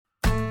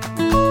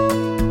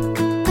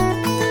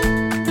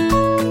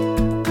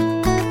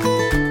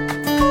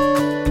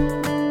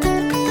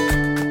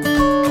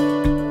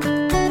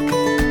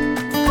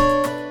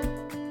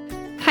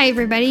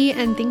everybody,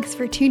 and thanks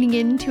for tuning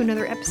in to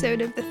another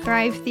episode of the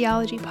Thrive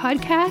Theology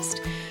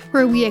Podcast,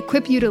 where we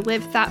equip you to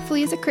live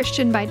thoughtfully as a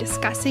Christian by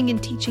discussing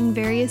and teaching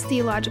various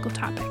theological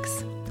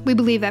topics. We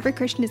believe every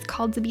Christian is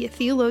called to be a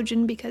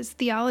theologian because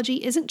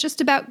theology isn't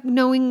just about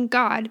knowing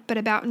God, but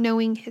about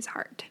knowing His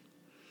heart.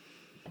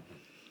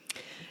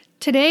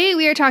 Today,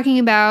 we are talking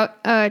about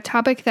a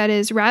topic that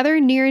is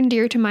rather near and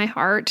dear to my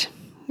heart.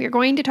 We are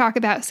going to talk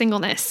about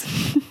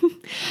singleness.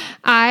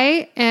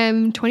 I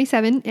am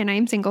 27 and I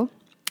am single.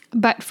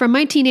 But from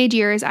my teenage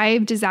years,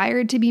 I've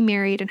desired to be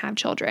married and have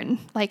children.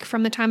 Like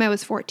from the time I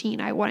was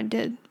 14, I wanted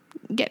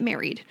to get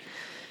married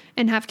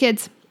and have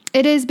kids.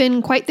 It has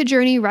been quite the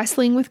journey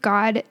wrestling with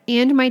God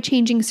and my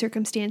changing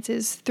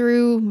circumstances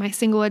through my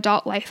single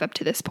adult life up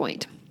to this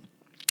point.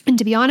 And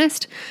to be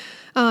honest,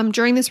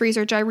 during this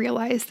research, I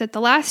realized that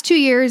the last 2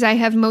 years, I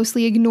have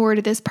mostly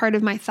ignored this part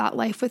of my thought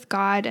life with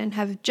God and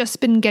have just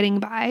been getting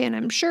by, and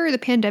I'm sure the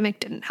pandemic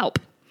didn't help.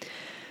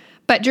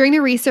 But during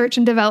the research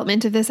and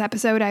development of this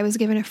episode, I was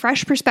given a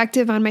fresh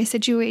perspective on my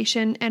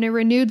situation and a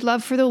renewed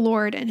love for the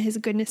Lord and His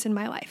goodness in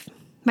my life.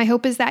 My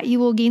hope is that you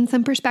will gain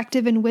some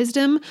perspective and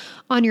wisdom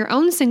on your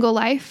own single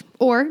life,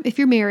 or if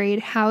you're married,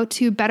 how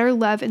to better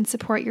love and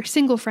support your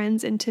single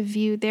friends and to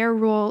view their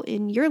role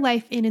in your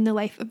life and in the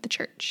life of the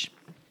church.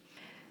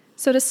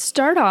 So to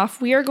start off,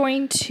 we are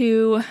going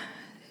to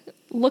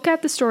look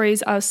at the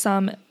stories of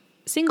some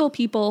single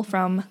people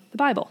from the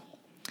Bible.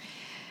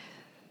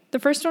 The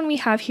first one we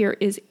have here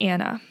is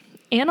Anna.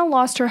 Anna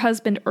lost her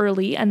husband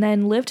early and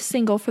then lived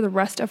single for the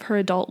rest of her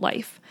adult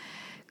life.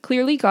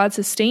 Clearly, God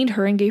sustained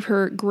her and gave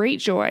her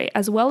great joy,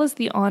 as well as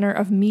the honor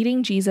of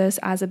meeting Jesus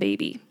as a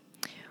baby.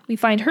 We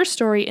find her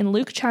story in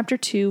Luke chapter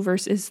 2,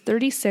 verses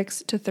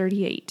 36 to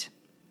 38.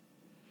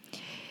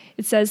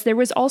 It says, "There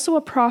was also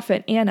a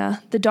prophet,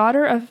 Anna, the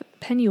daughter of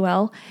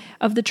Penuel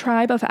of the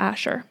tribe of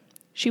Asher.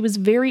 She was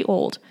very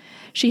old.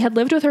 She had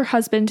lived with her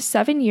husband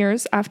 7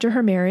 years after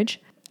her marriage,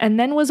 and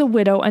then was a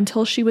widow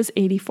until she was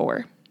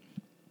 84.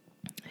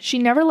 She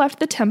never left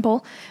the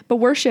temple, but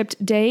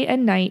worshipped day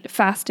and night,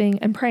 fasting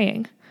and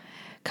praying.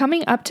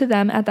 Coming up to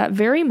them at that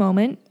very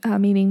moment,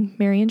 meaning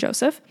Mary and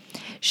Joseph,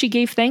 she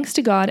gave thanks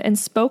to God and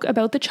spoke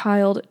about the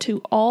child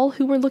to all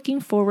who were looking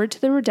forward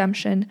to the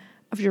redemption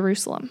of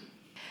Jerusalem."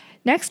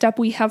 Next up,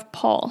 we have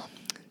Paul.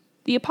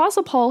 The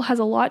Apostle Paul has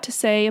a lot to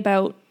say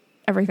about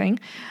everything,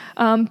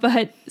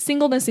 but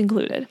singleness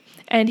included,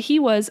 and he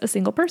was a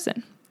single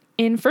person.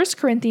 In 1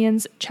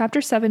 Corinthians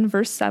chapter 7,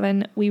 verse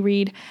 7, we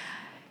read,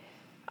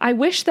 "I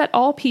wish that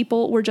all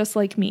people were just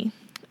like me,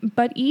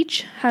 but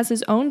each has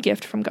his own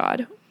gift from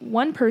God,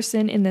 one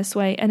person in this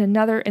way and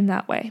another in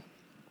that way."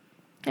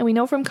 And we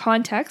know from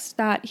context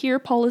that here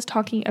Paul is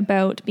talking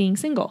about being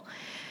single.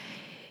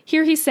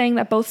 Here he's saying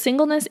that both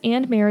singleness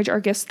and marriage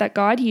are gifts that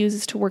God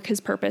uses to work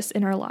His purpose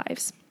in our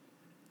lives.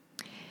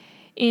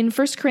 In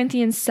 1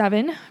 Corinthians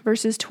 7,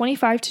 verses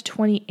 25 to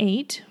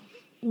 28,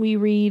 we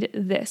read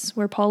this,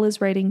 where Paul is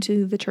writing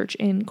to the church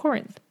in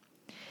Corinth.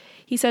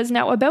 He says,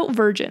 "Now about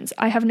virgins,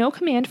 I have no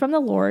command from the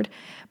Lord,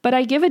 but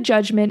I give a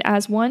judgment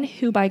as one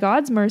who by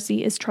God's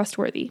mercy is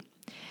trustworthy.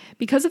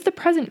 Because of the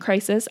present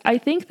crisis, I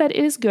think that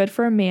it is good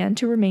for a man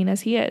to remain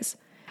as he is.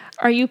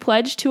 Are you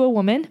pledged to a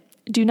woman?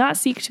 Do not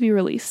seek to be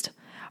released.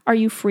 Are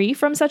you free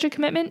from such a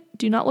commitment?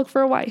 Do not look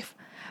for a wife.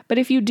 But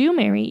if you do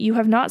marry, you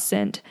have not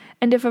sinned,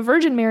 and if a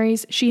virgin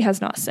marries, she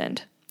has not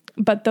sinned.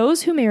 But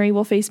those who marry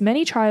will face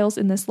many trials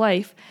in this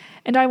life,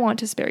 and I want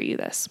to spare you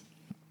this."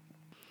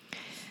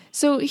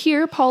 So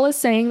here, Paul is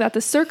saying that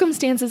the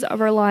circumstances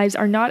of our lives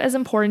are not as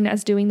important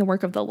as doing the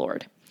work of the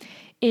Lord.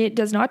 It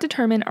does not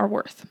determine our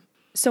worth.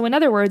 So in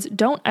other words,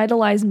 don't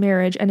idolize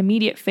marriage and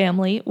immediate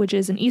family, which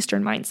is an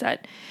Eastern mindset.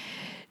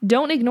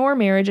 Don't ignore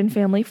marriage and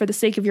family for the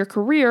sake of your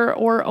career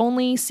or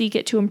only seek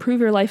it to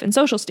improve your life and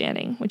social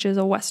standing, which is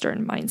a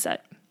Western mindset.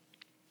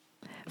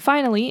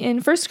 Finally,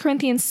 in 1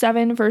 Corinthians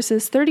 7,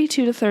 verses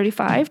 32 to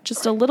 35,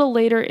 just a little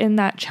later in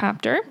that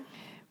chapter,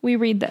 we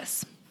read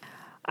this.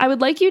 "I would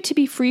like you to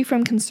be free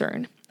from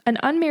concern. An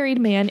unmarried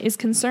man is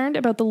concerned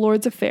about the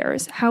Lord's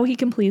affairs, how he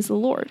can please the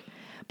Lord.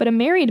 But a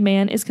married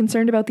man is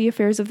concerned about the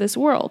affairs of this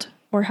world,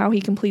 or how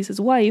he can please his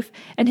wife,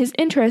 and his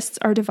interests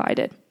are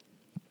divided.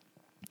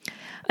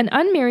 An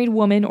unmarried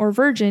woman or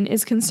virgin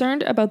is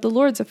concerned about the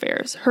Lord's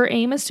affairs. Her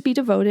aim is to be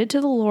devoted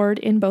to the Lord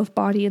in both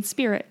body and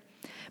spirit.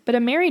 But a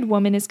married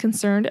woman is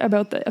concerned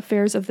about the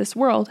affairs of this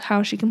world,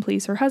 how she can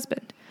please her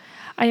husband.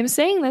 I am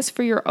saying this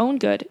for your own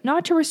good,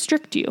 not to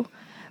restrict you,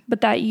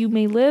 but that you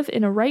may live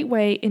in a right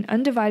way in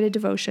undivided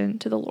devotion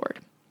to the Lord."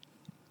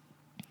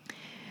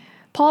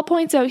 Paul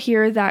points out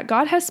here that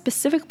God has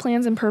specific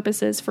plans and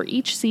purposes for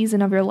each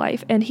season of your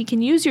life, and He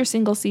can use your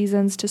single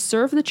seasons to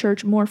serve the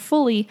church more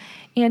fully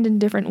and in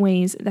different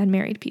ways than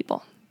married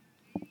people.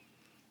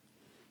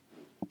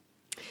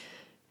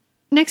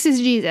 Next is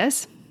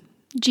Jesus.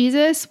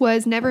 Jesus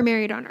was never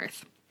married on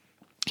earth.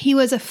 He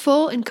was a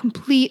full and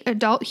complete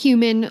adult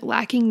human,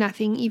 lacking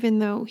nothing, even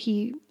though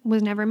He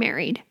was never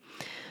married.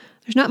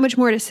 There's not much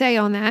more to say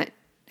on that,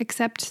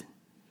 except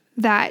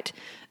that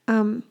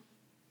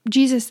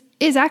Jesus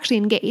is actually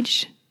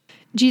engaged.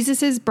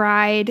 Jesus's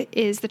bride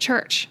is the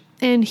church,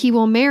 and he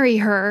will marry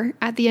her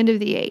at the end of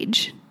the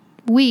age.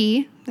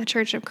 We, the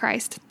Church of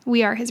Christ,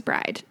 we are his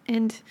bride.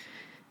 And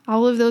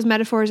all of those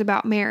metaphors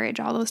about marriage,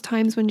 all those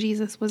times when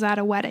Jesus was at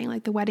a wedding,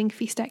 like the wedding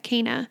feast at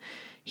Cana,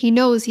 he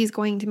knows he's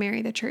going to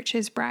marry the church,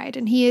 his bride,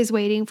 and he is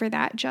waiting for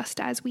that just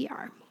as we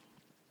are.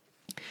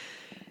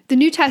 The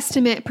New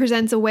Testament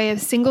presents a way of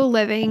single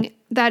living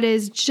that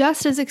is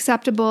just as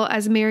acceptable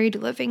as married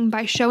living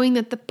by showing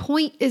that the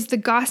point is the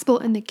gospel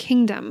and the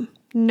kingdom,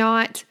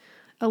 not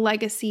a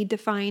legacy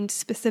defined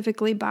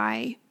specifically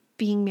by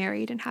being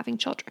married and having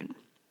children.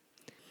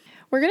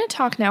 We're going to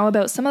talk now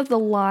about some of the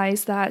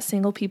lies that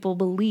single people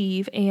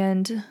believe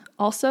and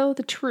also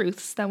the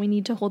truths that we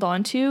need to hold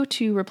on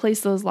to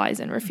replace those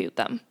lies and refute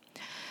them.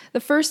 The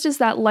first is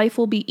that life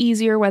will be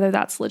easier, whether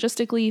that's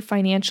logistically,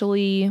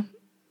 financially,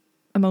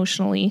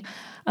 emotionally,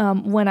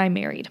 when I'm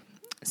married.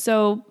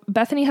 So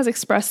Bethany has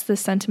expressed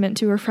this sentiment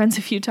to her friends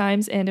a few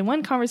times, and in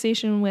one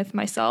conversation with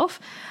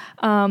myself,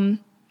 and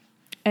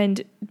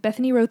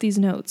Bethany wrote these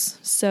notes.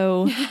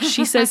 So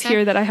she says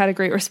here that I had a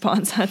great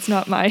response. That's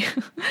not my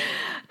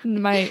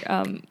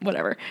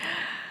whatever.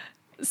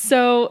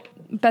 So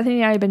Bethany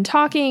and I had been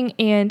talking,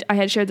 and I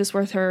had shared this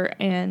with her,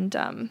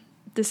 and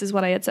this is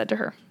what I had said to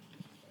her.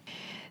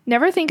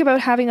 Never think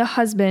about having a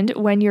husband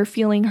when you're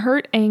feeling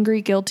hurt,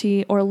 angry,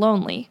 guilty, or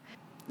lonely.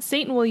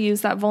 Satan will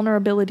use that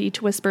vulnerability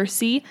to whisper,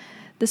 see,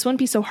 this wouldn't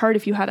be so hard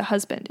if you had a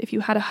husband. If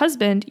you had a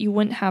husband, you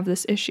wouldn't have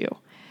this issue.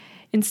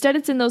 Instead,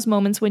 it's in those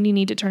moments when you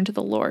need to turn to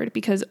the Lord,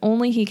 because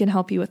only he can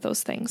help you with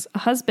those things. A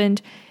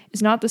husband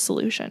is not the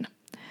solution.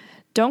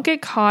 Don't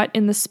get caught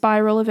in the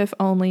spiral of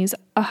if-onlys.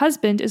 A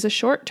husband is a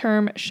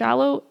short-term,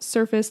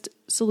 shallow-surfaced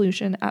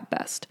solution at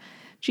best.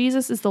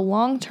 Jesus is the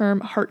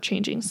long-term,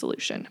 heart-changing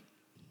solution.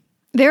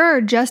 There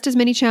are just as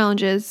many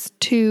challenges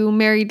to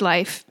married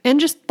life and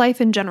just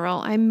life in general.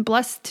 I'm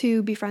blessed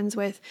to be friends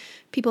with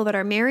people that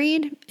are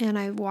married, and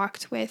I've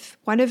walked with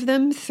one of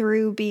them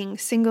through being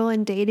single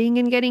and dating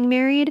and getting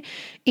married.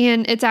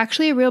 And it's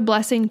actually a real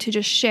blessing to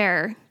just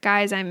share,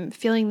 guys, I'm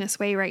feeling this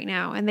way right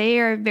now. And they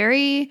are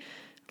very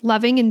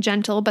loving and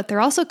gentle, but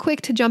they're also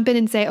quick to jump in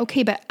and say,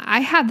 okay, but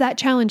I have that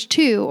challenge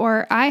too,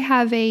 or I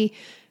have a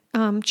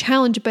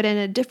challenge, but in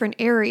a different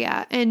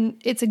area. And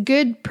it's a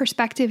good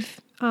perspective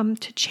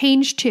to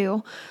change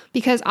to,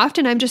 because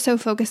often I'm just so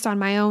focused on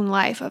my own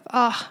life of,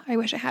 I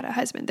wish I had a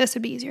husband. This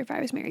would be easier if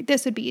I was married.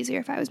 This would be easier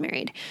if I was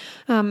married.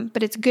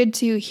 But it's good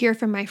to hear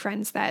from my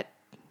friends that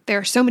there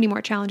are so many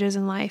more challenges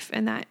in life,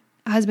 and that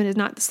a husband is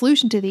not the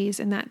solution to these,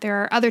 and that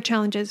there are other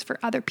challenges for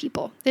other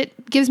people.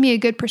 It gives me a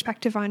good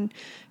perspective on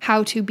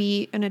how to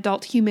be an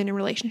adult human in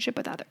relationship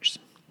with others.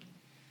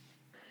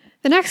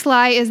 The next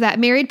lie is that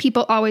married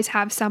people always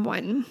have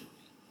someone.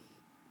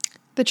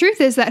 The truth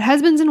is that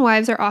husbands and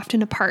wives are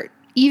often apart.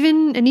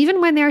 Even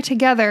when they're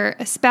together,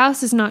 a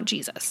spouse is not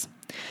Jesus.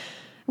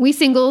 We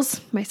singles,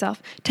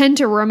 myself, tend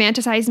to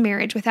romanticize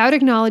marriage without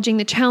acknowledging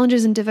the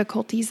challenges and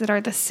difficulties that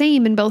are the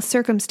same in both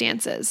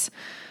circumstances.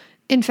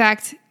 In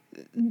fact,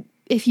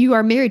 if you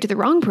are married to the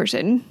wrong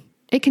person,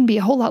 it can be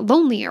a whole lot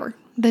lonelier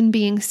than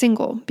being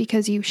single,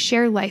 because you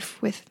share life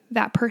with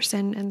that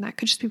person, and that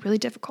could just be really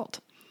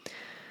difficult.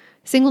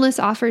 Singleness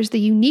offers the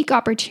unique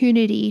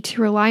opportunity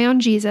to rely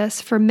on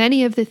Jesus for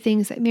many of the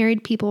things that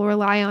married people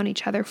rely on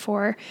each other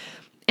for.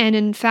 And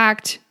in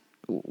fact,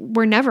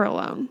 we're never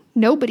alone.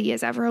 Nobody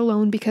is ever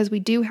alone, because we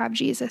do have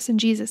Jesus, and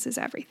Jesus is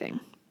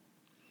everything.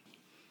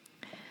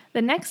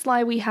 The next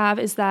lie we have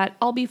is that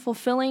I'll be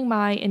fulfilling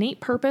my innate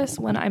purpose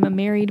when I'm a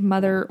married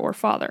mother or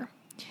father.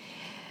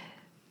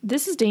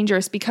 This is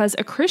dangerous, because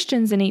a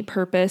Christian's innate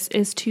purpose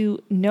is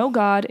to know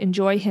God,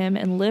 enjoy him,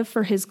 and live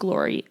for his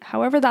glory,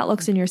 however that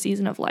looks in your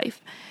season of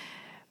life.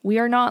 We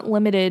are not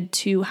limited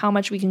to how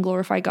much we can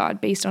glorify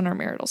God based on our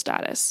marital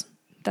status.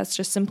 That's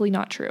just simply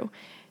not true.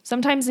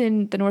 Sometimes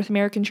in the North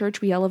American church,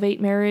 we elevate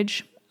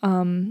marriage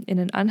in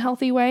an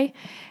unhealthy way,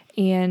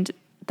 and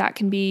that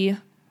can be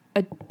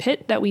a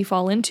pit that we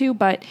fall into,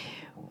 but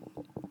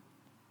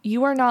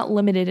you are not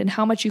limited in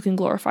how much you can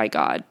glorify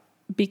God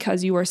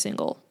because you are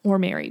single or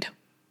married.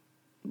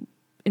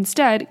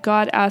 Instead,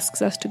 God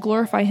asks us to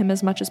glorify him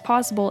as much as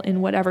possible in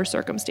whatever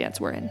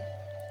circumstance we're in.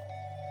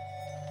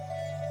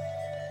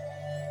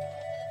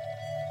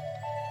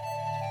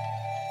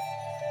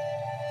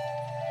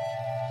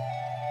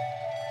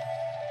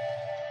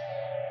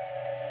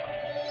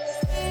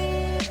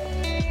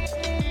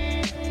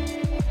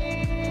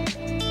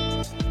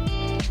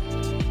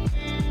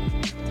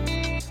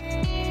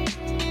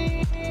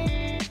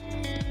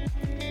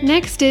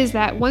 Next is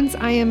that once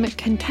I am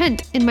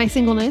content in my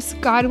singleness,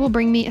 God will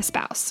bring me a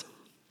spouse.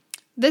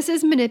 This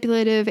is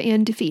manipulative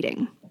and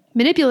defeating.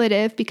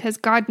 Manipulative because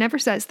God never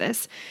says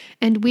this,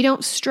 and we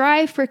don't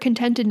strive for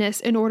contentedness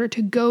in order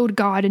to goad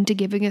God into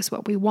giving us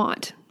what we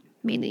want,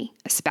 mainly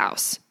a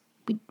spouse.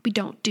 We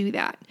don't do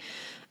that.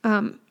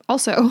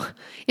 Also,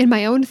 in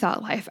my own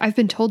thought life, I've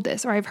been told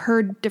this, or I've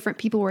heard different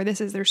people where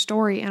this is their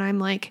story, and I'm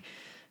like,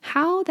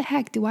 how the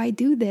heck do I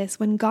do this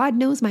when God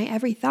knows my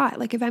every thought?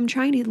 Like, if I'm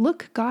trying to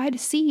look, God,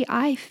 see,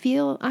 I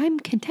feel I'm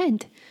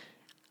content.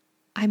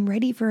 I'm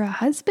ready for a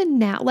husband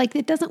now. Like,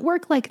 it doesn't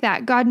work like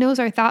that. God knows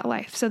our thought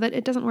life, so that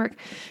it doesn't work.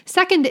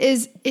 Second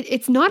is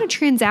it's not a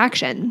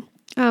transaction.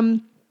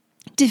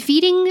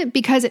 Defeating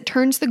because it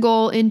turns the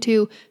goal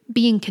into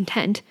being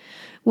content,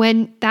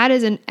 when that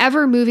is an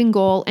ever-moving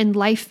goal and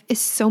life is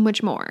so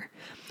much more.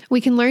 We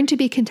can learn to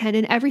be content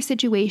in every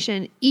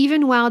situation,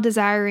 even while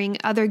desiring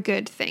other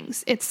good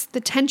things. It's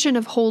the tension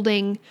of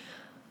holding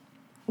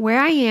where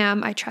I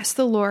am, I trust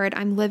the Lord,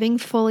 I'm living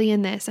fully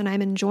in this, and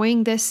I'm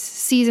enjoying this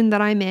season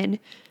that I'm in,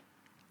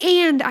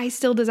 and I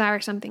still desire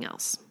something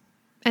else.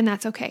 And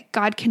that's okay.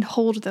 God can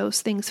hold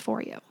those things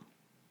for you.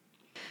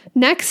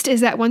 Next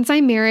is that once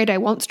I'm married, I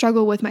won't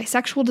struggle with my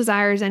sexual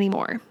desires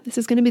anymore. This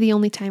is going to be the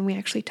only time we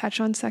actually touch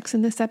on sex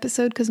in this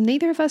episode, because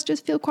neither of us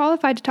just feel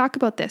qualified to talk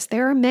about this.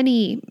 There are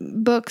many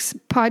books,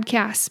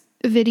 podcasts,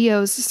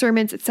 videos,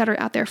 sermons, etc.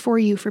 out there for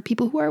you, for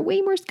people who are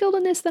way more skilled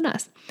in this than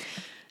us.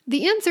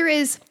 The answer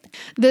is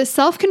the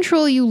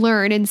self-control you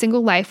learn in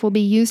single life will be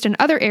used in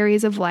other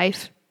areas of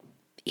life,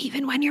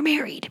 even when you're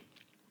married.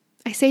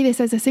 I say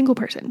this as a single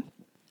person.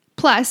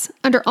 Plus,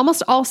 under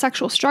almost all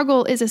sexual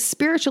struggle is a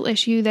spiritual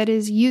issue that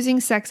is using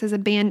sex as a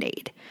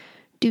band-aid.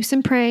 Do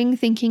some praying,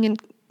 thinking, and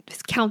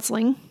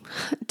counseling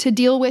to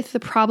deal with the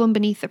problem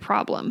beneath the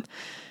problem.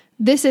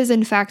 This is,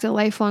 in fact, a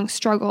lifelong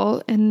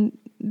struggle, and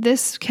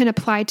this can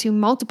apply to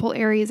multiple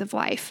areas of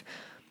life.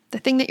 The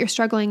thing that you're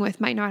struggling with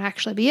might not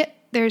actually be it.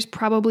 There's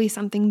probably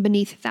something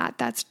beneath that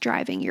that's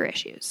driving your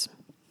issues.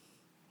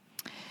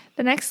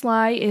 The next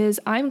lie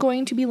is, I'm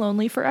going to be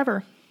lonely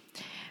forever.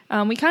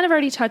 We kind of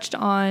already touched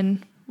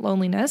on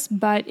loneliness,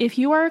 but if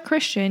you are a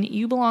Christian,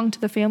 you belong to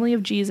the family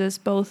of Jesus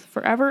both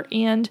forever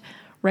and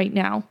right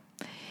now.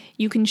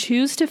 You can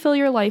choose to fill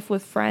your life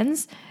with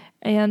friends,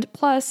 and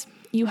plus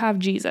you have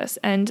Jesus.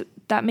 And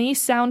that may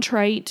sound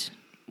trite,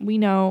 we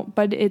know,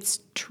 but it's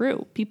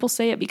true. People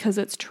say it because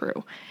it's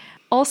true.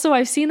 Also,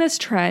 I've seen this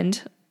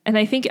trend, and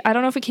I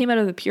don't know if it came out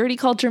of the purity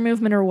culture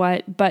movement or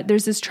what, but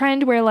there's this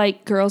trend where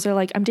like girls are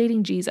like, I'm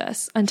dating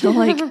Jesus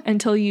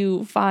until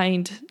you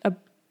find a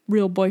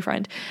real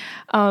boyfriend.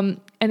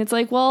 And it's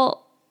like,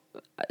 well,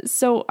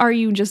 so are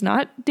you just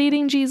not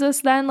dating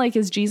Jesus then? Like,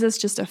 is Jesus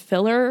just a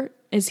filler?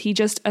 Is he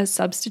just a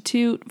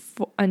substitute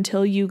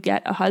until you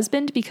get a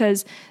husband?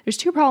 Because there's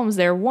two problems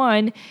there.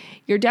 One,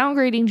 you're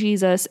downgrading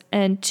Jesus,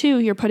 and two,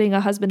 you're putting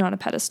a husband on a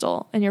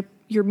pedestal, and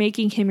you're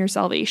making him your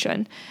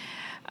salvation.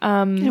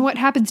 And what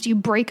happens? Do you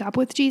break up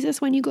with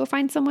Jesus when you go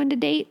find someone to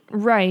date?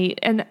 Right.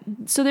 And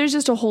so there's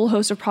just a whole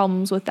host of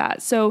problems with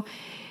that. So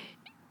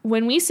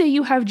when we say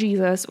you have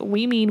Jesus,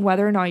 we mean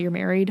whether or not you're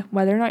married,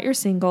 whether or not you're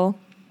single.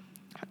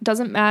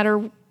 Doesn't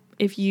matter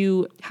if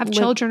you have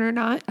children or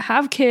not.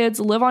 Have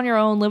kids, live on your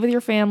own, live with your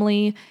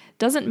family.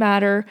 Doesn't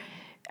matter.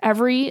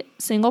 Every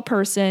single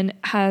person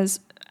has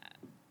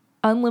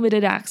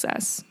unlimited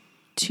access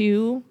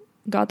to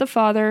God the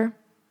Father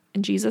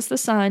and Jesus the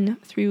Son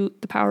through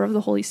the power of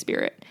the Holy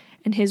Spirit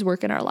and his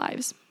work in our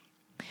lives.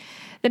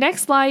 The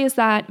next lie is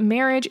that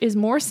marriage is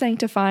more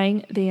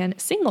sanctifying than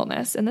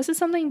singleness. And this is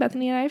something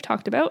Bethany and I have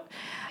talked about.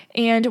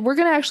 And we're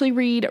going to actually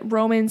read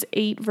Romans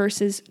 8,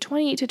 verses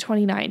 28 to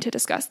 29 to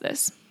discuss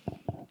this.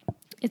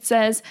 It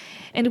says,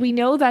 "And we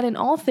know that in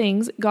all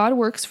things God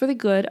works for the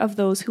good of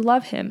those who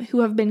love him,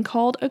 who have been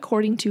called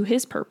according to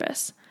his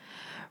purpose.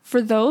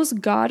 For those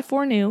God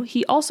foreknew,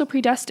 he also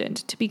predestined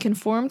to be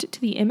conformed to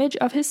the image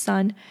of his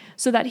Son,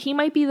 so that he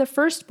might be the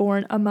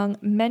firstborn among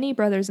many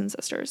brothers and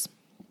sisters."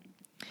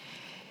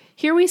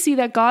 Here we see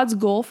that God's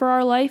goal for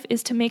our life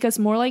is to make us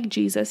more like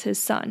Jesus, his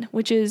Son,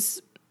 which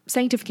is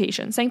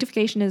sanctification.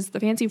 Sanctification is the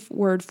fancy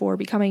word for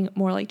becoming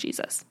more like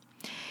Jesus.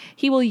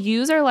 He will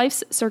use our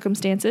life's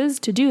circumstances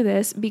to do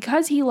this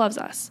because he loves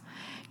us.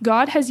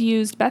 God has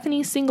used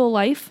Bethany's single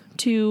life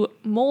to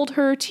mold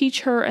her,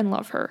 teach her, and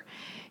love her.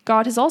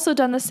 God has also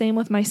done the same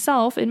with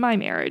myself in my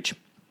marriage.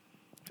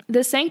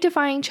 The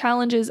sanctifying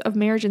challenges of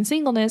marriage and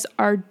singleness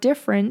are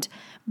different,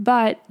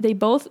 but they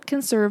both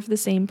can serve the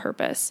same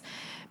purpose.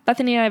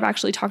 Bethany and I have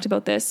actually talked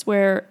about this,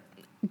 where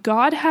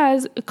God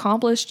has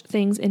accomplished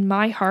things in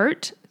my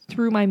heart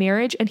through my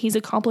marriage, and he's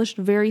accomplished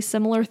very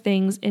similar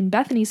things in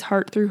Bethany's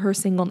heart through her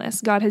singleness.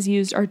 God has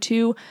used our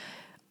two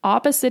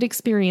opposite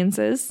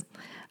experiences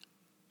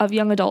of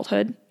young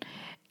adulthood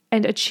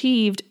and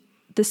achieved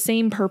the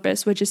same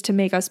purpose, which is to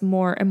make us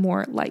more and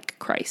more like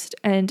Christ.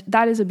 And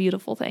that is a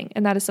beautiful thing.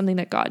 And that is something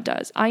that God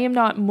does. I am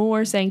not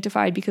more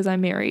sanctified because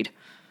I'm married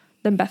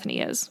than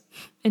Bethany is.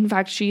 In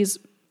fact, she's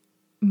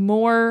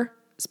more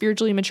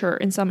spiritually mature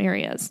in some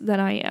areas than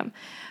I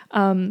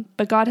am.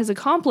 But God has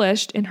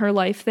accomplished in her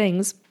life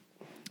things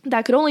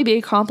that could only be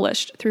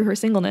accomplished through her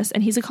singleness.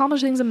 And he's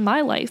accomplished things in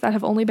my life that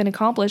have only been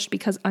accomplished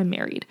because I'm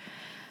married.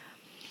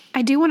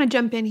 I do want to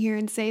jump in here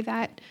and say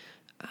that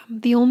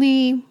the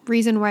only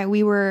reason why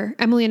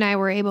Emily and I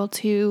were able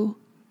to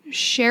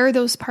share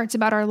those parts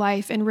about our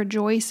life and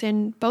rejoice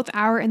in both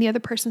our and the other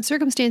person's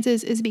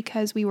circumstances is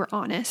because we were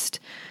honest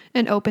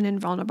and open and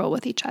vulnerable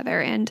with each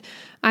other. And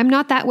I'm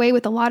not that way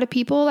with a lot of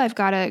people. I've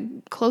got a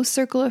close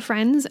circle of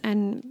friends,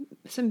 and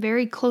some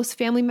very close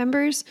family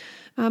members.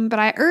 But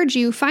I urge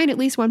you, find at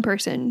least one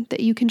person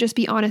that you can just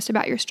be honest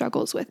about your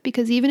struggles with,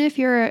 because even if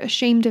you're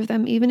ashamed of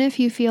them, even if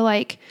you feel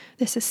like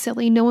this is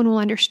silly, no one will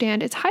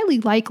understand, it's highly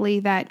likely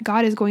that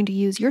God is going to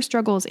use your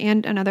struggles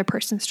and another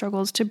person's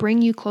struggles to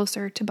bring you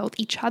closer to both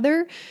each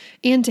other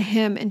and to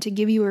Him, and to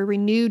give you a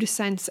renewed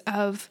sense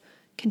of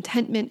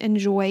contentment and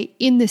joy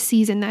in the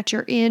season that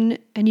you're in,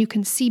 and you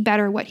can see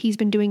better what He's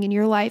been doing in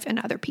your life and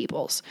other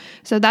people's.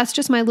 So that's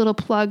just my little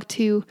plug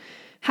to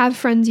have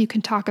friends you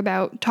can talk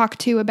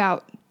to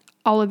about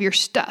all of your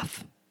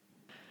stuff.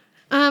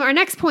 Our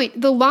next point,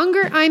 the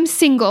longer I'm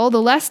single,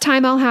 the less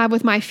time I'll have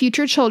with my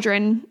future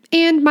children,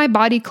 and my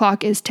body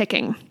clock is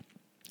ticking.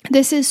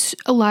 This is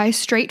a lie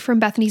straight from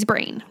Bethany's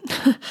brain.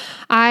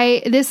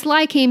 This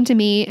lie came to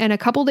me, and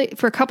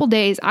for a couple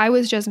days, I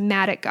was just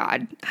mad at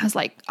God. I was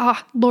like,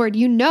 Lord,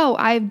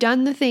 I've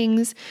done the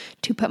things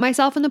to put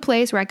myself in the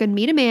place where I could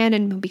meet a man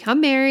and become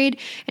married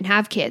and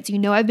have kids.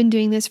 I've been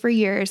doing this for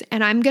years,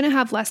 and I'm going to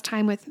have less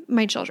time with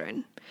my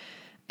children.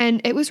 And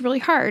it was really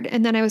hard.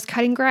 And then I was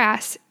cutting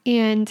grass,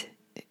 and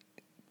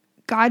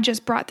God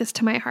just brought this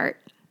to my heart.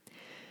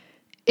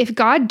 If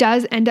God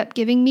does end up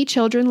giving me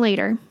children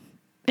later,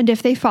 and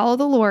if they follow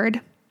the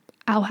Lord,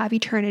 I'll have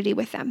eternity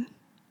with them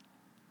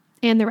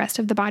and the rest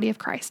of the body of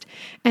Christ.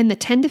 And the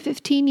 10 to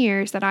 15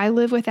 years that I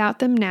live without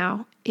them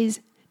now is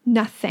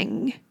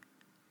nothing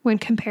when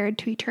compared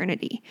to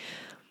eternity.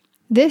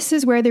 This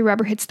is where the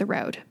rubber hits the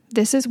road.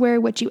 This is where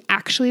what you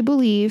actually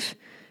believe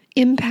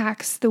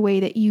impacts the way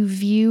that you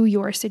view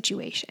your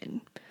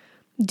situation.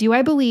 Do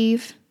I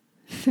believe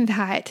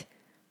that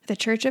the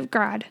Church of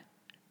God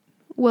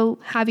will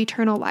have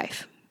eternal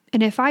life?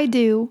 And if I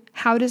do,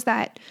 how does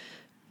that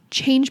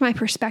change my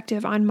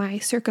perspective on my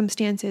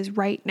circumstances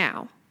right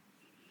now?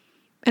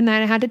 And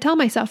then I had to tell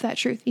myself that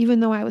truth, even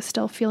though I was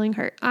still feeling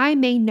hurt. I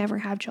may never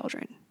have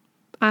children.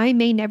 I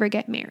may never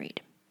get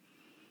married.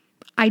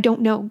 I don't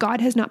know.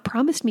 God has not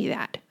promised me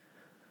that.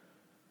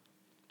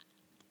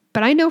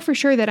 But I know for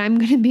sure that I'm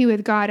going to be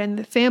with God and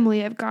the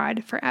family of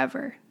God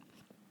forever.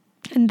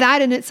 And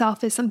that in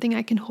itself is something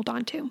I can hold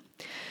on to.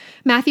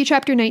 Matthew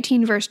chapter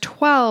 19, verse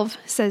 12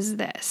 says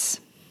this: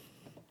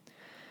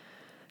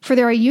 "For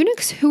there are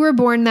eunuchs who were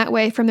born that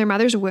way from their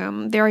mother's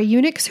womb. There are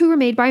eunuchs who were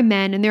made by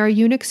men, and there are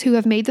eunuchs who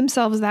have made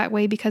themselves that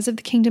way because of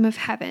the kingdom of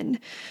heaven.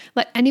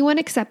 Let anyone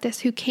accept this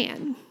who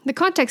can." The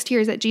context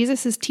here is that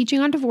Jesus is teaching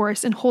on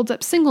divorce and holds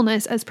up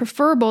singleness as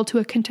preferable to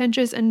a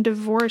contentious and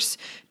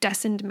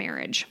divorce-destined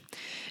marriage.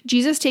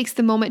 Jesus takes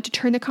the moment to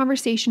turn the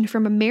conversation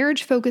from a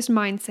marriage-focused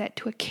mindset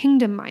to a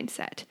kingdom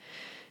mindset.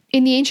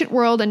 In the ancient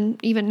world, and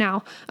even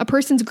now, a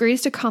person's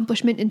greatest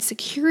accomplishment in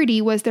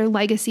security was their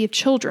legacy of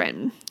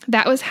children.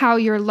 That was how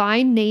your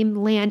line, name,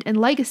 land, and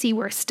legacy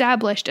were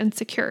established and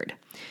secured.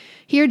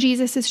 Here,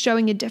 Jesus is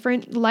showing a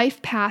different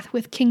life path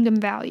with kingdom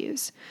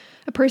values.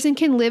 A person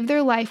can live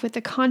their life with the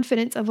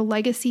confidence of a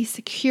legacy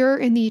secure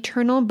in the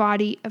eternal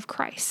body of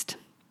Christ.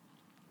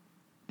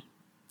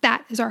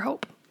 That is our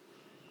hope.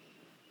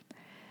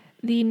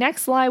 The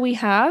next lie we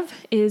have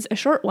is a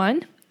short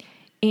one,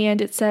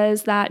 and it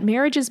says that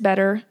marriage is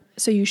better,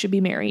 so you should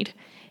be married.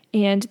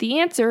 And the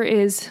answer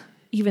is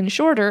even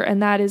shorter,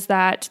 and that is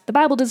that the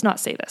Bible does not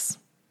say this.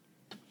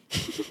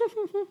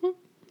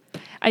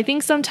 I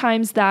think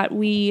sometimes that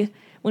when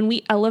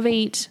we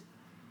elevate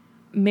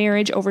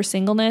marriage over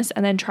singleness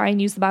and then try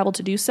and use the Bible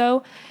to do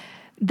so,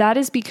 that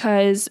is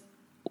because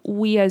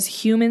we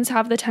as humans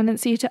have the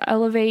tendency to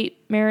elevate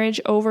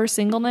marriage over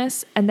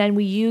singleness, and then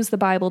we use the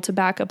Bible to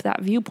back up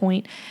that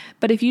viewpoint.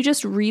 But if you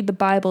just read the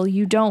Bible,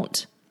 you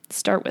don't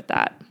start with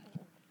that.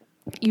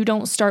 You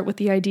don't start with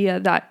the idea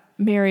that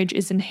marriage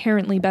is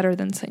inherently better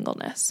than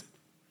singleness.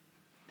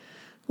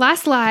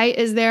 Last lie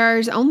is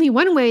there's only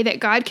one way that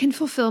God can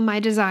fulfill my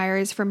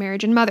desires for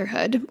marriage and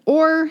motherhood,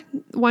 or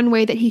one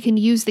way that He can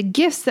use the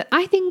gifts that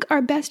I think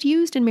are best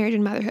used in marriage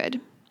and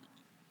motherhood.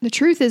 The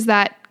truth is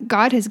that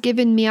God has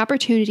given me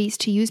opportunities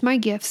to use my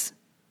gifts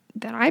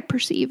that I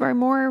perceive are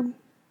more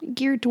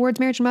geared towards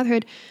marriage and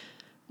motherhood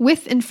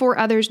with and for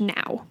others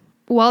now.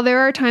 While there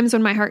are times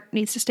when my heart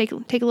needs to take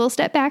a little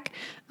step back,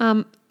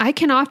 I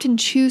can often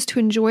choose to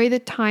enjoy the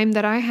time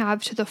that I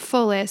have to the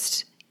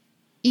fullest,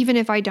 even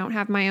if I don't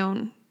have my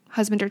own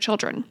husband or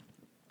children.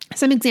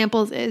 Some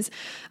examples is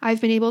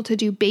I've been able to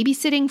do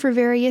babysitting for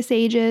various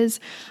ages.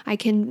 I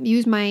can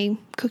use my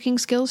cooking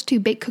skills to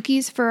bake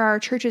cookies for our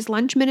church's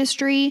lunch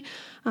ministry,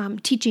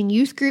 teaching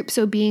youth groups,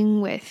 so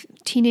being with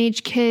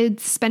teenage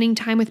kids, spending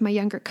time with my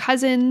younger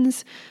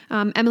cousins.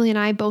 Emily and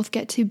I both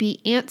get to be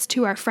aunts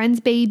to our friend's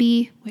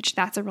baby, which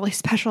that's a really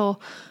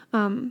special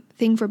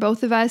thing for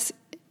both of us.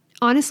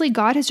 Honestly,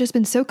 God has just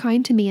been so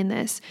kind to me in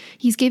this.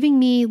 He's giving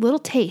me little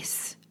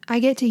tastes. I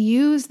get to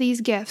use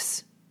these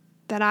gifts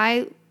that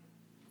I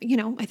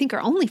think are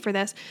only for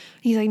this.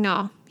 He's like,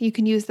 no, you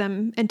can use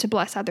them and to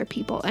bless other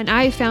people. And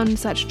I found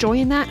such joy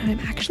in that, and I'm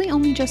actually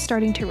only just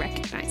starting to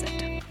recognize it.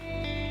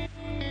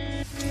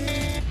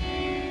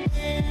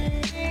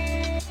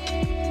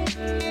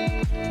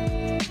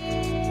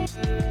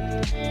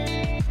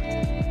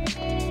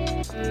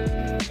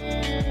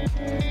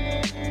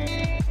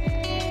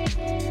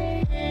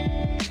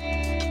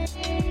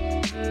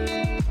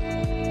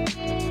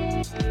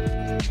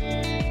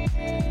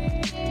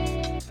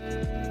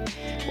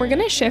 We're going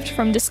to shift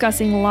from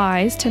discussing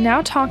lies to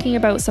now talking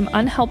about some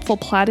unhelpful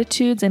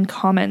platitudes and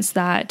comments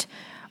that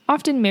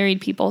often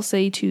married people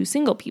say to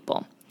single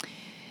people.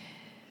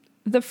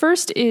 The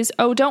first is,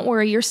 "Oh, don't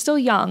worry, you're still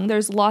young.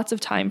 There's lots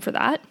of time for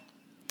that."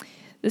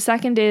 The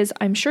second is,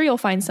 "I'm sure you'll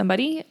find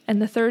somebody."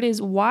 And the third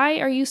is, "Why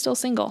are you still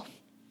single?"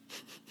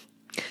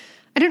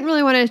 I didn't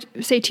really want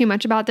to say too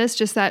much about this,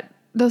 just that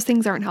those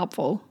things aren't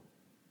helpful.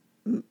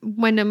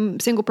 When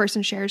a single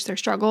person shares their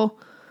struggle,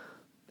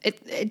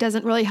 it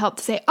doesn't really help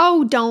to say,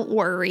 "Oh, don't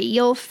worry,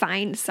 you'll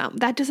find some."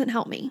 That doesn't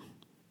help me.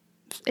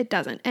 It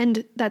doesn't.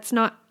 And that's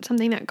not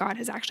something that God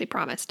has actually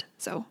promised.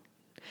 So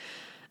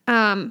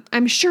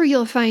I'm sure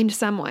you'll find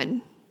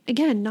someone.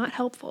 Again, not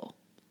helpful.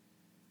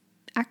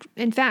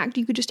 In fact,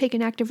 you could just take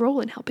an active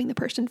role in helping the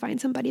person find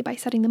somebody by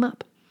setting them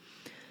up.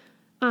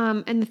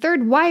 And the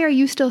third, "Why are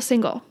you still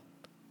single?"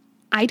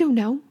 I don't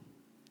know.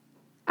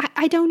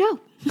 I don't know.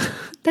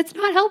 That's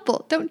not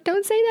helpful.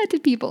 Don't say that to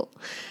people.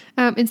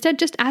 Instead,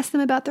 just ask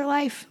them about their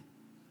life.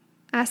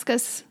 Ask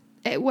us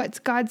what's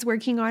God's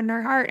working on in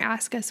our heart.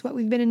 Ask us what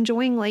we've been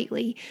enjoying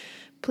lately.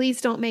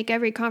 Please don't make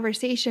every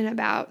conversation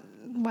about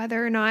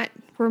whether or not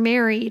we're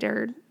married,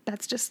 or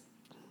that's just...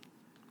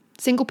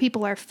 Single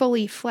people are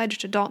fully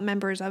fledged adult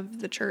members of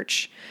the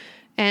church,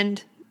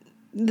 and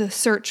the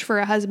search for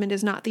a husband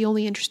is not the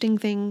only interesting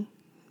thing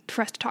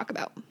for us to talk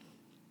about.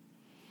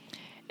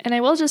 And I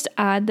will just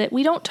add that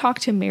we don't talk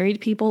to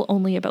married people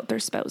only about their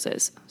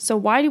spouses. So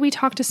why do we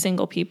talk to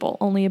single people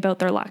only about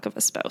their lack of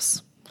a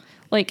spouse?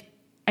 Like,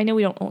 I know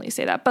we don't only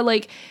say that, but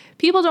like,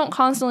 people don't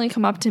constantly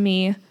come up to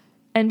me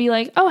and be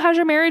like, "Oh, how's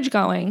your marriage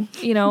going?"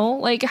 You know,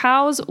 like,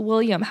 "How's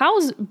William?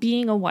 How's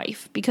being a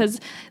wife?" Because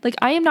like,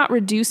 I am not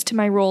reduced to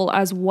my role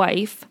as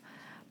wife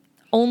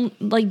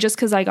like just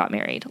because I got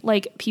married.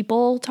 Like,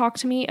 people talk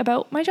to me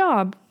about my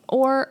job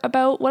or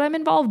about what I'm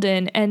involved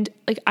in. And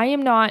like, I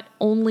am not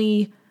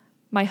only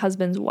my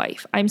husband's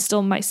wife. I'm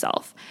still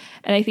myself.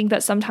 And I think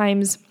that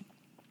sometimes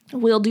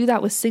we'll do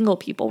that with single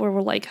people, where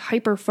we're like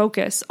hyper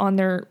focus on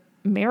their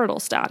marital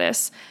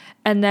status,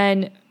 and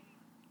then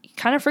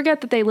kind of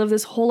forget that they live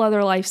this whole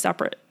other life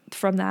separate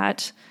from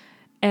that,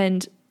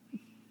 and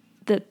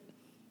that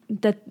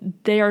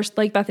they are,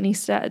 like Bethany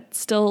said,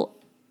 still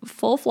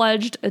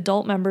full-fledged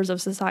adult members of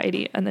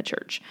society and the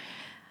church.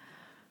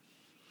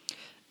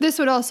 This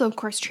would also, of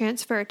course,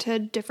 transfer to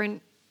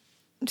different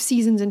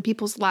seasons in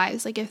people's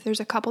lives. Like, if there's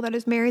a couple that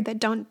is married that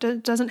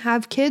doesn't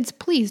have kids,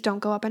 please don't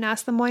go up and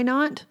ask them why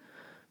not.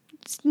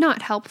 It's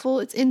not helpful.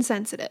 It's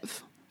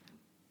insensitive.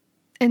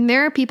 And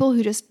there are people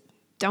who just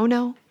don't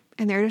know,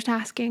 and they're just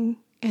asking.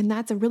 And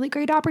that's a really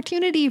great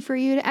opportunity for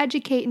you to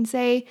educate and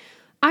say,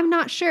 "I'm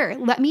not sure.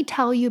 Let me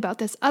tell you about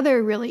this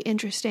other really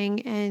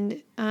interesting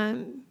and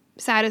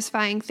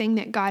satisfying thing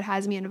that God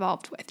has me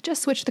involved with."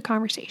 Just switch the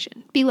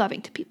conversation. Be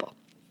loving to people.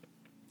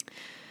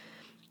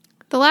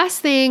 The last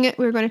thing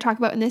we're going to talk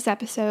about in this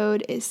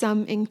episode is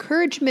some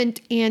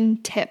encouragement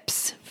and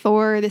tips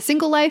for the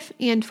single life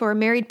and for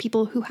married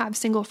people who have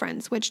single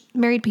friends, which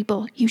married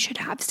people, you should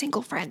have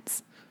single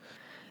friends.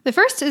 The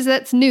first is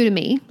that's new to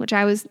me, which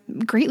I was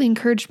greatly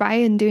encouraged by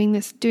in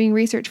doing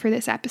research for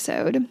this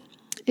episode,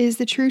 is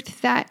the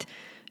truth that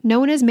no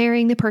one is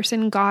marrying the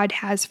person God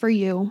has for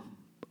you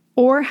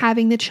or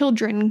having the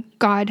children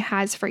God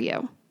has for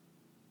you.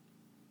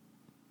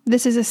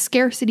 This is a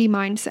scarcity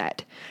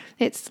mindset.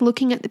 It's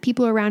looking at the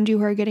people around you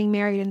who are getting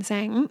married and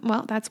saying,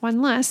 "Well, that's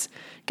one less.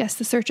 Guess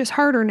the search is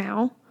harder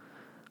now."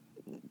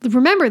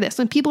 Remember this,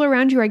 when people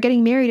around you are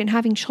getting married and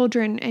having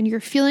children and you're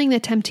feeling the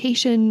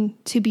temptation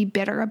to be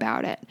bitter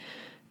about it,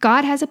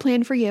 God has a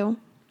plan for you.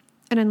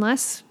 And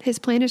unless his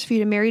plan is for you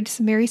to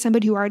marry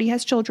somebody who already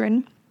has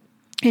children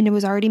and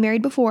was already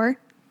married before,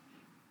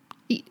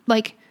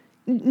 like,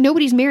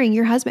 nobody's marrying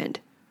your husband.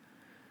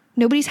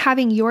 Nobody's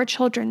having your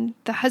children.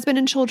 The husband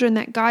and children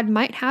that God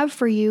might have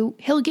for you,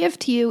 he'll give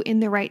to you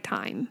in the right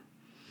time.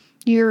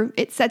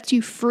 It sets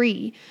you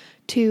free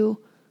to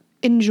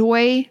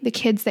enjoy the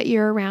kids that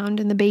you're around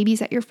and the babies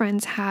that your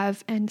friends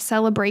have, and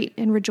celebrate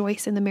and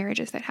rejoice in the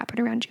marriages that happen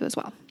around you as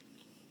well.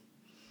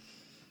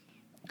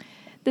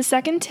 The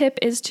second tip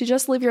is to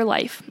just live your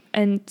life,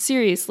 and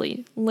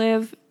seriously,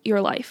 live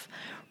your life.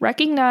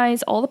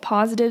 Recognize all the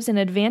positives and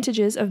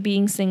advantages of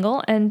being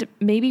single and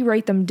maybe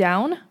write them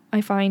down.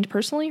 I find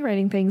personally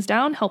writing things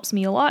down helps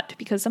me a lot,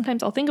 because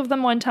sometimes I'll think of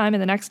them one time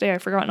and the next day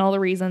I've forgotten all the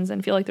reasons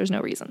and feel like there's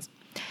no reasons.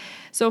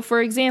 So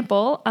for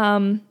example,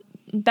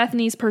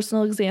 Bethany's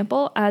personal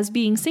example, as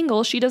being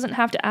single, she doesn't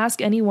have to ask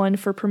anyone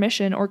for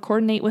permission or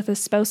coordinate with a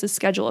spouse's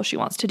schedule if she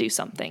wants to do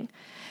something.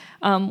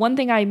 One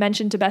thing I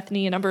mentioned to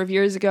Bethany a number of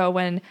years ago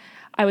when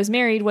I was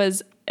married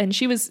was, and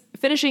she was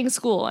finishing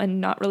school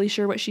and not really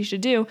sure what she should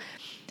do,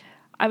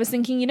 I was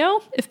thinking,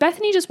 if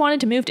Bethany just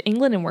wanted to move to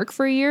England and work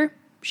for a year,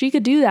 she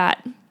could do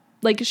that.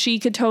 Like, she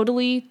could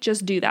totally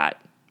just do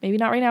that. Maybe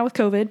not right now with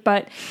COVID,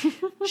 but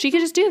she could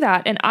just do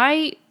that. And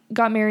I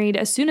got married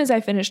as soon as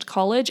I finished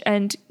college,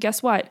 and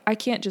guess what? I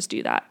can't just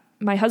do that.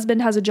 My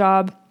husband has a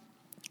job.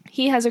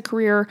 He has a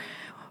career.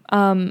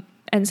 And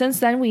since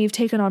then, we've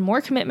taken on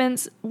more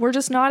commitments. We're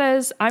just not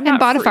as... And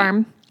bought a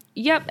farm.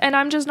 Yep, and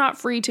I'm just not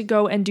free to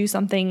go and do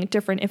something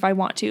different if I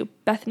want to.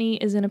 Bethany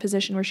is in a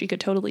position where she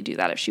could totally do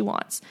that if she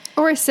wants.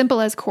 Or as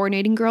simple as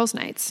coordinating girls'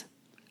 nights.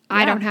 Yeah.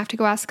 I don't have to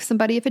go ask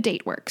somebody if a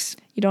date works.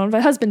 You don't have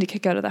a husband to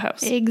kick out of the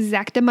house.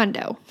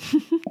 Exactamundo.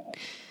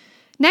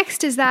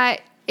 Next is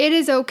that it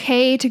is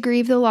okay to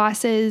grieve the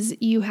losses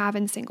you have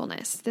in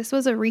singleness. This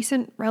was a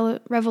recent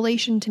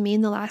revelation to me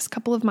in the last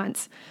couple of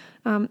months.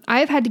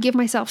 I've had to give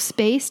myself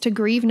space to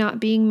grieve not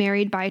being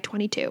married by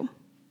 22,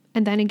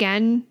 and then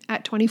again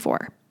at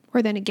 24,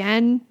 or then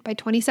again by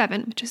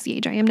 27, which is the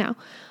age I am now,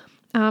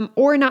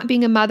 or not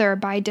being a mother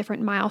by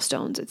different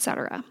milestones,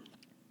 etc.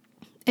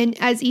 And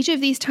as each of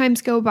these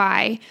times go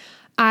by,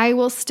 I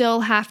will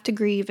still have to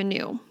grieve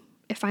anew.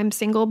 If I'm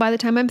single by the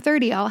time I'm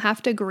 30, I'll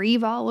have to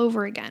grieve all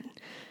over again.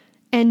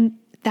 And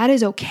that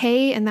is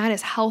okay, and that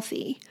is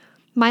healthy.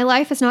 My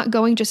life is not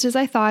going just as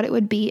I thought it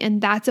would be,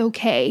 and that's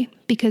okay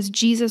because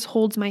Jesus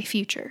holds my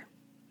future.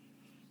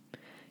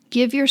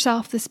 Give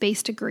yourself the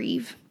space to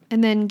grieve,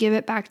 and then give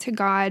it back to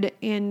God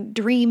and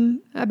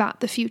dream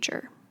about the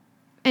future.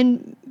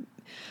 And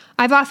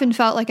I've often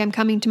felt like I'm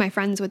coming to my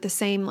friends with the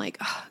same, like,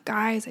 oh,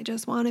 guys, I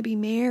just want to be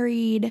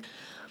married.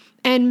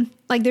 And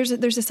like, there's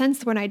a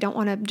sense when I don't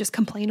want to just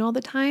complain all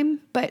the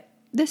time, but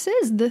this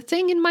is the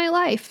thing in my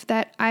life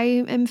that I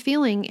am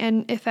feeling.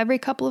 And if every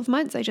couple of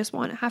months I just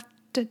want to have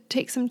to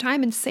take some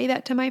time and say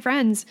that to my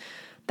friends,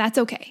 that's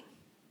okay.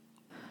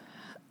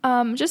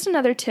 Just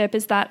another tip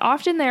is that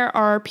often there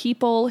are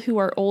people who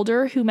are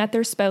older who met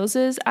their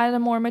spouses at a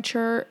more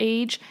mature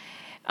age.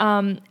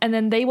 And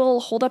then they will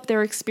hold up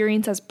their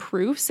experience as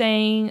proof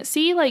saying,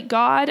 see, like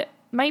God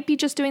might be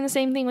just doing the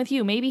same thing with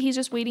you. Maybe he's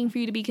just waiting for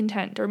you to be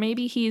content. Or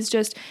maybe he's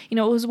just, it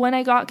was when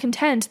I got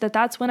content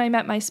that's when I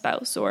met my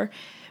spouse or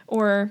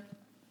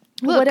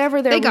Look,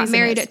 whatever their reason is. They got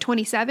married at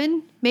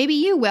 27. Maybe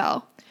you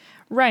will.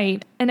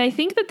 Right. And I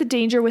think that the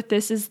danger with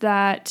this is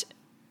that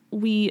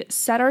we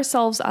set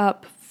ourselves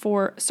up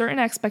for certain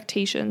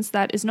expectations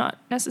that is not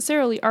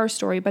necessarily our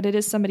story, but it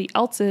is somebody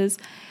else's.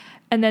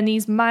 And then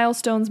these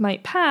milestones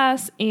might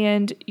pass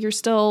and you're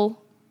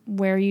still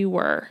where you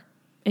were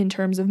in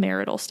terms of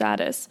marital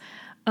status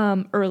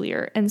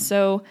earlier. And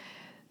so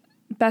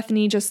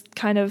Bethany, just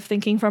kind of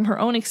thinking from her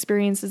own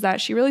experience, is that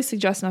she really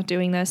suggests not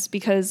doing this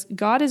because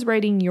God is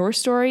writing your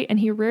story and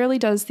he rarely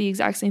does the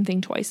exact same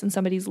thing twice in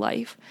somebody's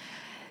life.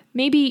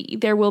 Maybe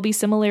there will be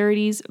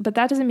similarities, but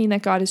that doesn't mean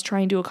that God is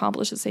trying to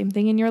accomplish the same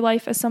thing in your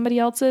life as somebody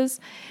else's.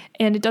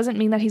 And it doesn't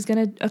mean that he's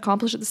going to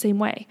accomplish it the same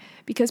way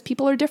because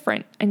people are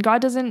different and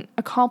God doesn't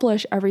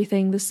accomplish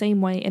everything the same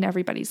way in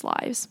everybody's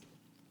lives.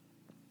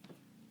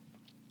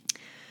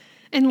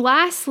 And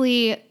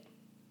lastly,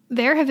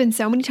 there have been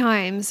so many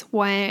times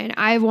when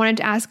I've wanted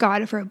to ask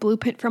God for a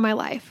blueprint for my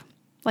life.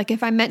 Like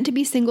if I'm meant to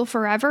be single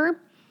forever,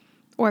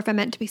 or if I'm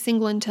meant to be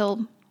single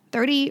until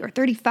 30 or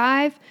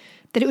 35,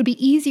 that it would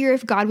be easier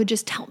if God would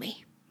just tell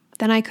me.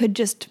 Then I could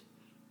just,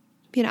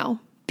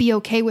 be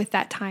okay with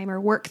that time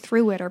or work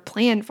through it or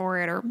plan for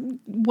it or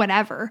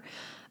whatever.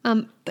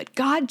 But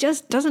God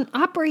just doesn't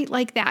operate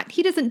like that.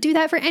 He doesn't do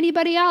that for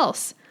anybody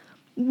else,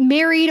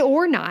 married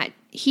or not.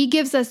 He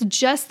gives us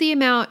just the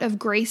amount of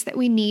grace that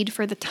we need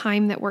for the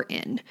time that we're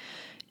in.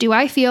 Do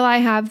I feel I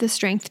have the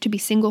strength to be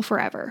single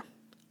forever?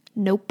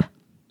 Nope.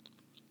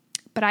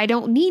 But I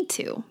don't need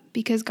to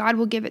because God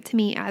will give it to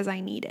me as I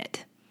need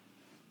it.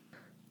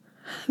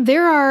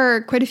 There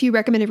are quite a few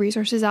recommended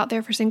resources out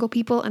there for single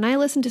people, and I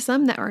listened to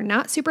some that are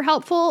not super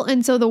helpful.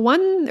 And so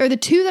the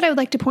two that I would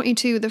like to point you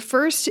to, the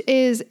first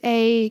is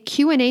a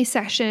Q&A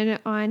session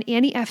on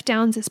Annie F.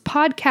 Downs'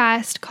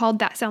 podcast called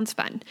That Sounds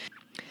Fun.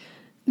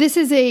 This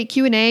is a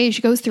Q&A.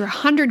 She goes through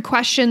 100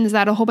 questions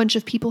that a whole bunch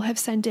of people have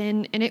sent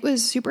in, and it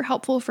was super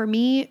helpful for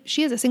me.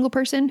 She is a single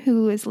person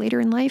who is later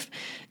in life,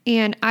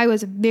 and I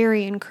was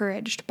very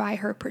encouraged by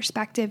her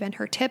perspective and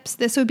her tips.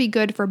 This would be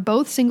good for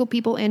both single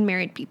people and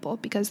married people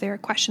because there are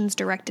questions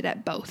directed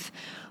at both.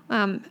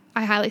 I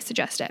highly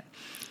suggest it.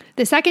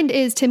 The second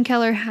is Tim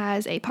Keller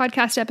has a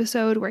podcast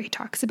episode where he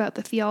talks about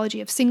the theology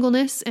of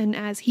singleness, and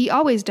as he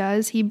always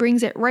does, he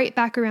brings it right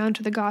back around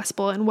to the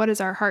gospel and what is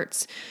our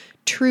heart's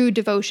true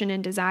devotion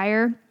and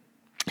desire.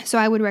 So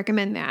I would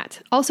recommend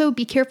that. Also,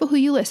 be careful who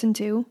you listen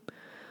to.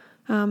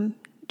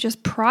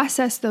 Just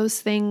process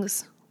those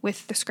things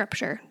with the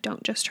scripture.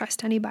 Don't just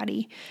trust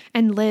anybody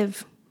and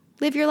live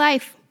your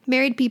life.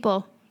 Married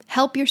people,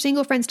 help your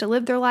single friends to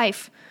live their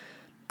life.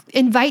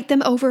 Invite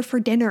them over for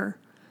dinner.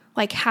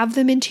 Like have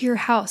them into your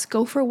house.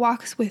 Go for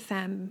walks with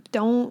them.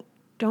 Don't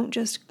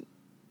just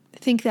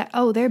think that,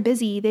 oh, they're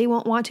busy. They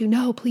won't want to.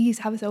 No, please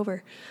have us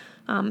over.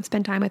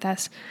 Spend time with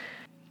us.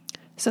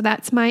 So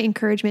that's my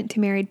encouragement to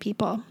married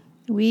people.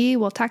 We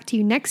will talk to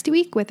you next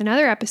week with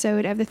another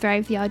episode of the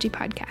Thrive Theology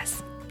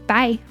Podcast.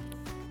 Bye.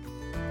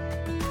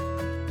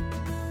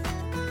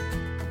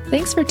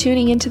 Thanks for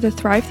tuning into the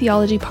Thrive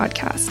Theology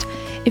Podcast.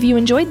 If you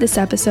enjoyed this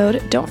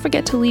episode, don't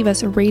forget to leave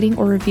us a rating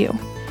or review.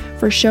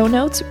 For show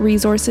notes,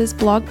 resources,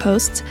 blog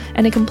posts,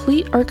 and a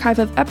complete archive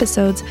of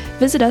episodes,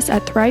 visit us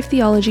at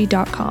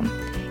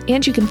thrivetheology.com.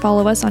 And you can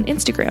follow us on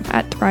Instagram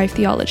at Thrive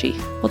Theology.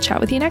 We'll chat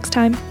with you next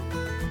time.